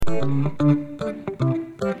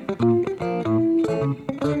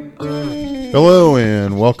Hello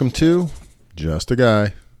and welcome to Just a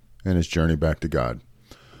Guy and His Journey Back to God.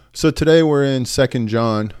 So today we're in 2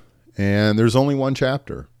 John and there's only one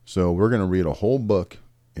chapter. So we're going to read a whole book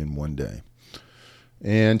in one day.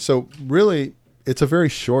 And so really it's a very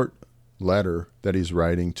short letter that he's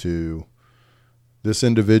writing to this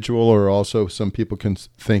individual, or also some people can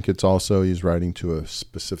think it's also he's writing to a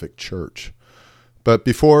specific church. But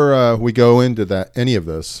before we go into any of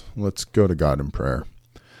this, let's go to God in prayer.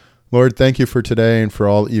 Lord, thank you for today and for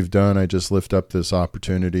all that you've done. I just lift up this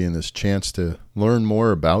opportunity and this chance to learn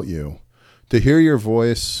more about you, to hear your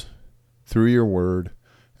voice through your word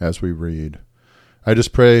as we read. I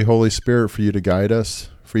just pray, Holy Spirit, for you to guide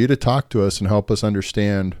us, for you to talk to us and help us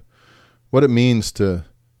understand what it means to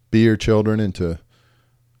be your children and to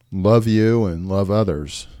love you and love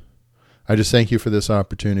others. I just thank you for this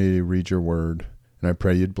opportunity to read your word, and I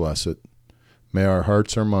pray you'd bless it. May our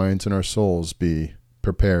hearts, our minds, and our souls be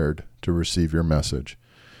prepared to receive your message.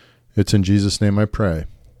 It's in Jesus' name I pray.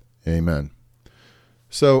 Amen.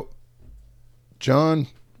 So, 2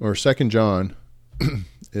 John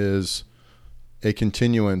is a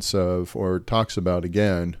continuance of, or talks about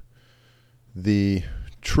again, the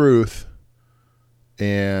truth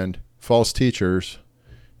and false teachers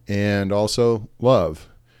and also love.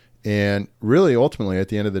 And really, ultimately, at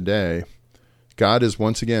the end of the day, God is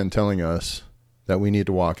once again telling us that we need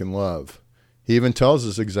to walk in love. He even tells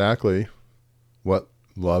us exactly what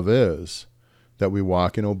love is, that we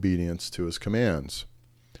walk in obedience to his commands.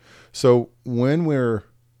 So when we're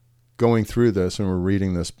going through this and we're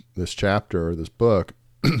reading this chapter or this book,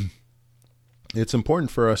 it's important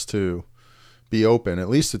for us to be open. At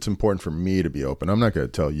least it's important for me to be open. I'm not going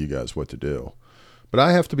to tell you guys what to do. But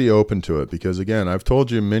I have to be open to it because, again, I've told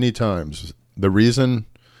you many times, the reason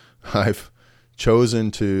I've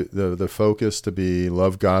chosen to the focus to be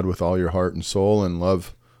love God with all your heart and soul and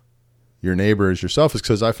love your neighbor as yourself is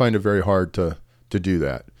because I find it very hard to do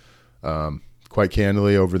that. Quite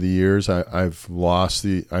candidly, over the years, I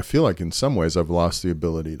feel like in some ways I've lost the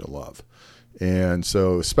ability to love. And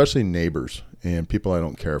so, especially neighbors and people I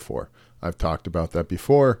don't care for. I've talked about that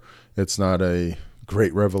before. It's not a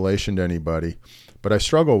great revelation to anybody. But I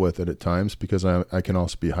struggle with it at times because I can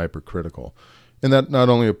also be hypercritical. And that not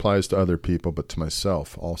only applies to other people, but to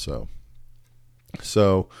myself also.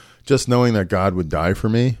 So just knowing that God would die for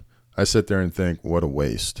me, I sit there and think, what a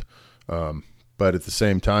waste. But at the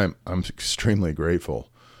same time, I'm extremely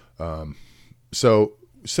grateful. So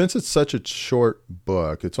since it's such a short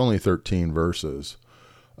book, it's only 13 verses,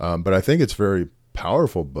 but I think it's a very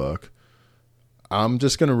powerful book. I'm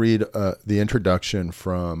just going to read the introduction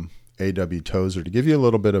from A.W. Tozer to give you a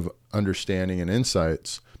little bit of understanding and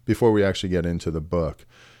insights before we actually get into the book.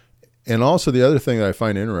 And also the other thing that I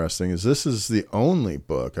find interesting is this is the only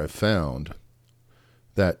book I've found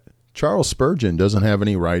that Charles Spurgeon doesn't have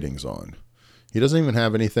any writings on. He doesn't even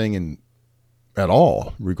have anything at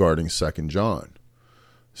all regarding 2 John.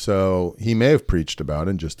 So he may have preached about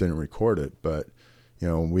it and just didn't record it. But,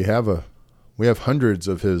 we have hundreds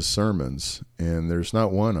of his sermons, and there's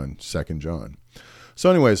not one on 2 John. So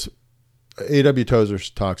anyways, A.W. Tozer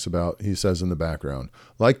talks about, he says in the background,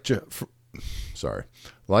 like 1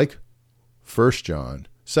 John,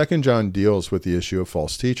 2 John deals with the issue of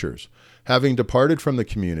false teachers. Having departed from the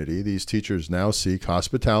community, these teachers now seek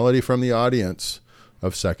hospitality from the audience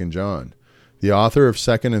of 2 John. The author of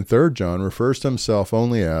 2 and 3 John refers to himself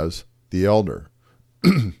only as the elder.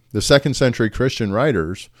 The second century Christian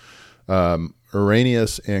writers,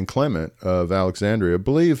 Irenaeus and Clement of Alexandria,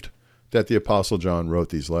 believed that the Apostle John wrote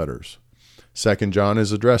these letters. 2 John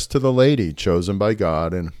is addressed to the lady chosen by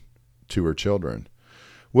God and to her children,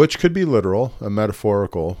 which could be literal, a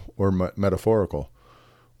metaphorical, or metaphorical.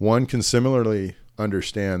 One can similarly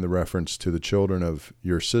understand the reference to the children of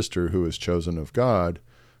your sister who is chosen of God,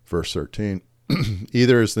 verse 13,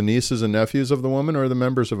 either as the nieces and nephews of the woman or the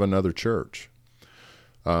members of another church.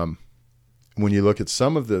 When you look at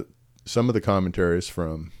some of the commentaries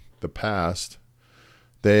from the past,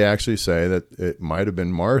 they actually say that it might have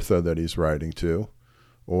been Martha that he's writing to,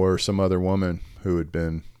 or some other woman who had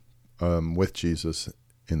been with Jesus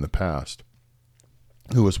in the past,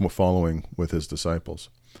 who was following with his disciples.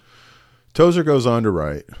 Tozer goes on to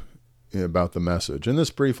write about the message. In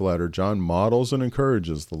this brief letter, John models and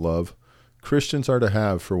encourages the love Christians are to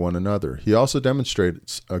have for one another. He also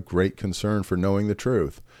demonstrates a great concern for knowing the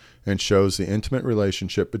truth and shows the intimate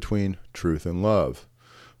relationship between truth and love.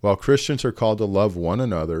 While Christians are called to love one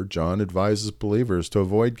another, John advises believers to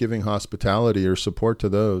avoid giving hospitality or support to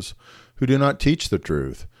those who do not teach the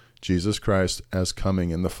truth, Jesus Christ as coming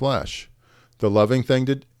in the flesh. The loving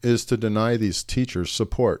thing is to deny these teachers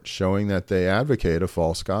support, showing that they advocate a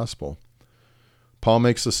false gospel. Paul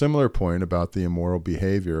makes a similar point about the immoral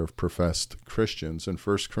behavior of professed Christians in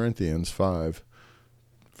 1 Corinthians 5,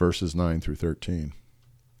 verses 9 through 13.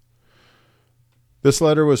 This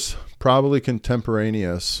letter was probably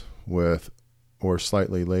contemporaneous with, or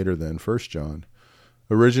slightly later than, 1 John,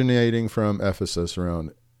 originating from Ephesus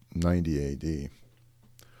around 90 AD.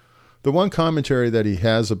 The one commentary that he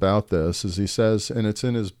has about this is he says, and it's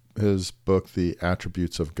in his book, The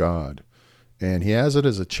Attributes of God, and he has it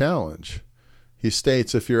as a challenge. He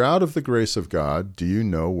states, if you're out of the grace of God, do you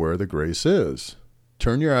know where the grace is?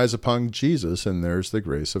 Turn your eyes upon Jesus, and there's the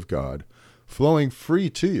grace of God flowing free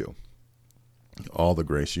to you, all the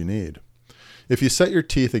grace you need. If you set your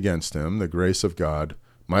teeth against him, the grace of God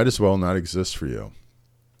might as well not exist for you,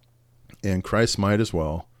 and Christ might as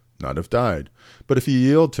well not have died. But if you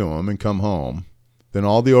yield to him and come home, then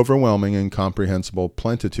all the overwhelming, incomprehensible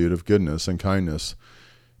plenitude of goodness and kindness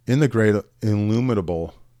in the great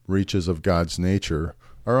illimitable reaches of God's nature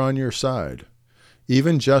are on your side.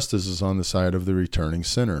 Even justice is on the side of the returning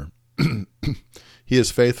sinner. He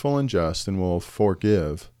is faithful and just and will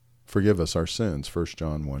forgive us our sins, 1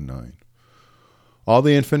 John 1:9. All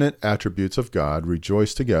the infinite attributes of God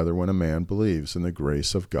rejoice together when a man believes in the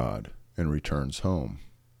grace of God and returns home.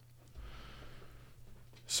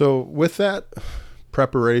 So with that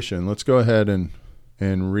preparation, let's go ahead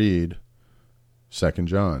and read 2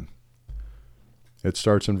 John. It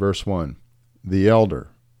starts in verse 1. The elder,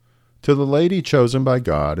 to the lady chosen by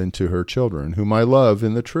God and to her children, whom I love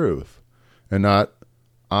in the truth, and not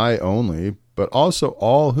I only, but also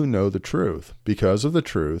all who know the truth, because of the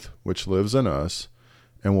truth which lives in us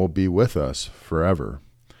and will be with us forever.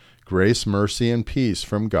 Grace, mercy, and peace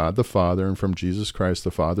from God the Father and from Jesus Christ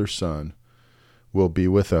the Father's Son will be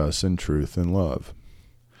with us in truth and love.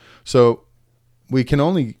 So we can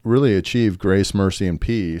only really achieve grace, mercy, and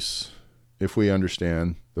peace if we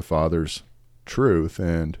understand the Father's truth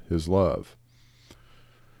and his love.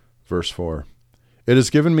 Verse 4. It has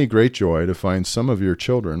given me great joy to find some of your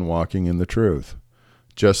children walking in the truth,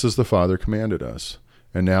 just as the Father commanded us.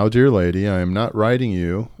 And now, dear lady, I am not writing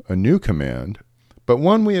you a new command, but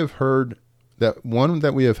one we have heard, that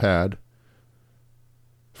we have had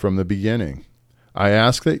from the beginning. I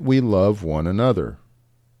ask that we love one another.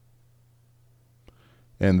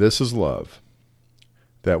 And this is love,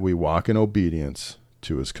 that we walk in obedience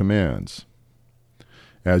to his commands.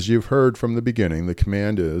 As you've heard from the beginning, the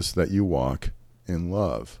command is that you walk in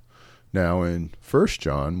love. Now in 1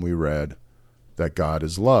 John, we read that God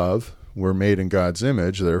is love. We're made in God's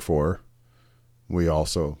image, therefore we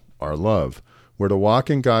also are love. We're to walk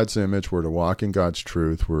in God's image. We're to walk in God's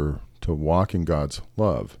truth. We're to walk in God's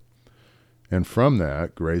love. And from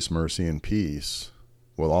that, grace, mercy, and peace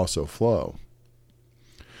will also flow.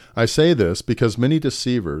 I say this because many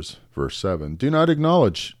deceivers, verse 7, do not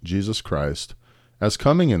acknowledge Jesus Christ as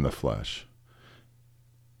coming in the flesh.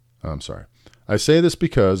 I say this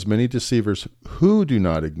because many deceivers who do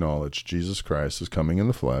not acknowledge Jesus Christ as coming in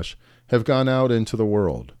the flesh have gone out into the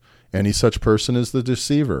world. Any such person is the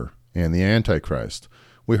deceiver and the Antichrist.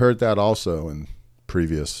 We heard that also in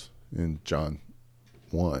John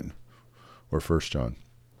 1 or 1 John,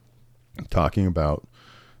 talking about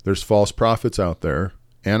there's false prophets out there,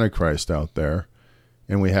 Antichrist out there,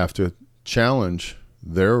 and we have to challenge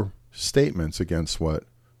their statements against what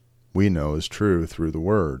we know is true through the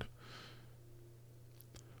Word.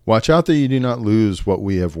 Watch out that you do not lose what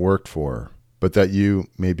we have worked for, but that you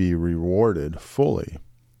may be rewarded fully.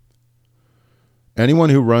 Anyone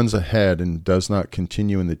who runs ahead and does not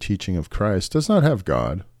continue in the teaching of Christ does not have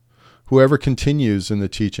God. Whoever continues in the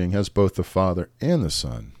teaching has both the Father and the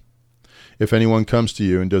Son. If anyone comes to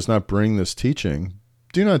you and does not bring this teaching,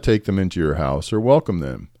 do not take them into your house or welcome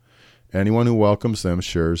them. Anyone who welcomes them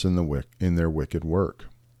shares in their wicked work.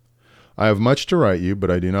 I have much to write you,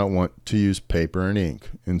 but I do not want to use paper and ink.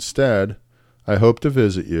 Instead, I hope to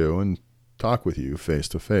visit you and talk with you face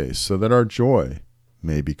to face, so that our joy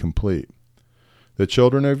may be complete. The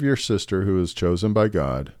children of your sister who is chosen by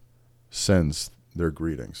God sends their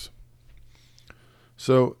greetings.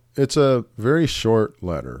 So it's a very short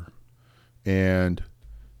letter, and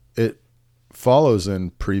it follows in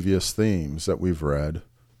previous themes that we've read,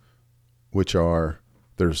 which are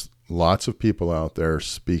there's lots of people out there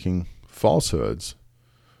speaking falsehoods.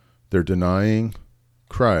 They're denying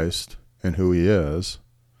Christ and who he is,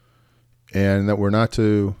 and that we're not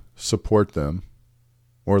to support them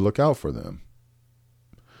or look out for them,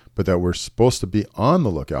 but that we're supposed to be on the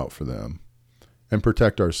lookout for them and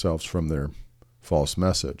protect ourselves from their false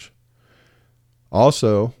message.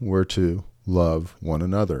 Also, we're to love one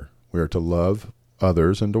another. We are to love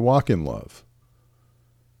others and to walk in love.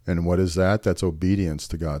 And what is that? That's obedience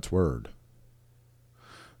to God's word.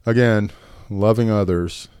 Again, loving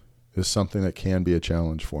others is something that can be a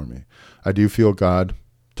challenge for me. I do feel God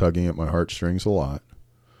tugging at my heartstrings a lot.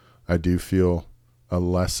 I do feel a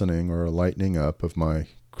lessening or a lightening up of my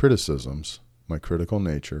criticisms, my critical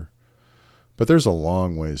nature. But there's a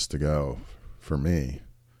long ways to go for me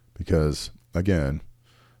because, again,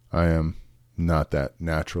 I am not that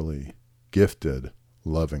naturally gifted,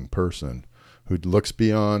 loving person who looks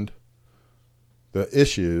beyond the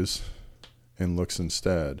issues and looks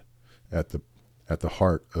instead at the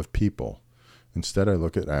heart of people. Instead, I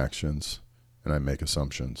look at actions and I make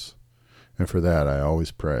assumptions. And for that, I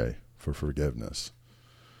always pray for forgiveness.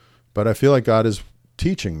 But I feel like God is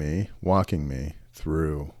teaching me, walking me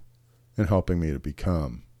through, and helping me to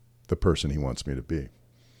become the person he wants me to be.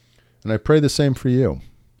 And I pray the same for you.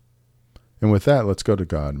 And with that, let's go to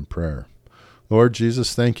God in prayer. Lord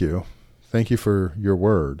Jesus, thank you. Thank you for your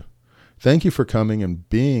word. Thank you for coming and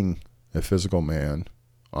being a physical man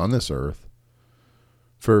on this earth,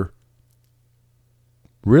 for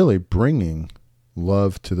really bringing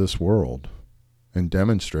love to this world and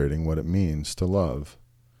demonstrating what it means to love,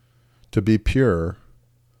 to be pure.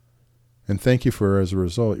 And thank you for, as a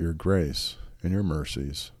result, your grace and your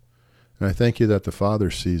mercies. And I thank you that the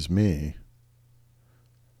Father sees me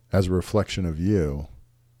as a reflection of you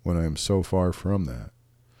when I am so far from that.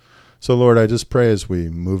 So, Lord, I just pray as we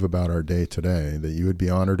move about our day today that you would be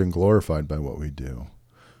honored and glorified by what we do.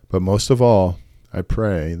 But most of all, I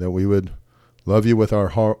pray that we would love you with our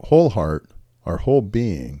whole heart, our whole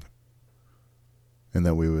being, and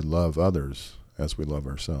that we would love others as we love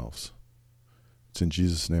ourselves. It's in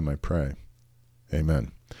Jesus' name I pray.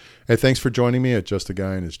 Amen. Hey, thanks for joining me at Just a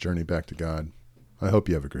Guy and His Journey Back to God. I hope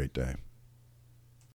you have a great day.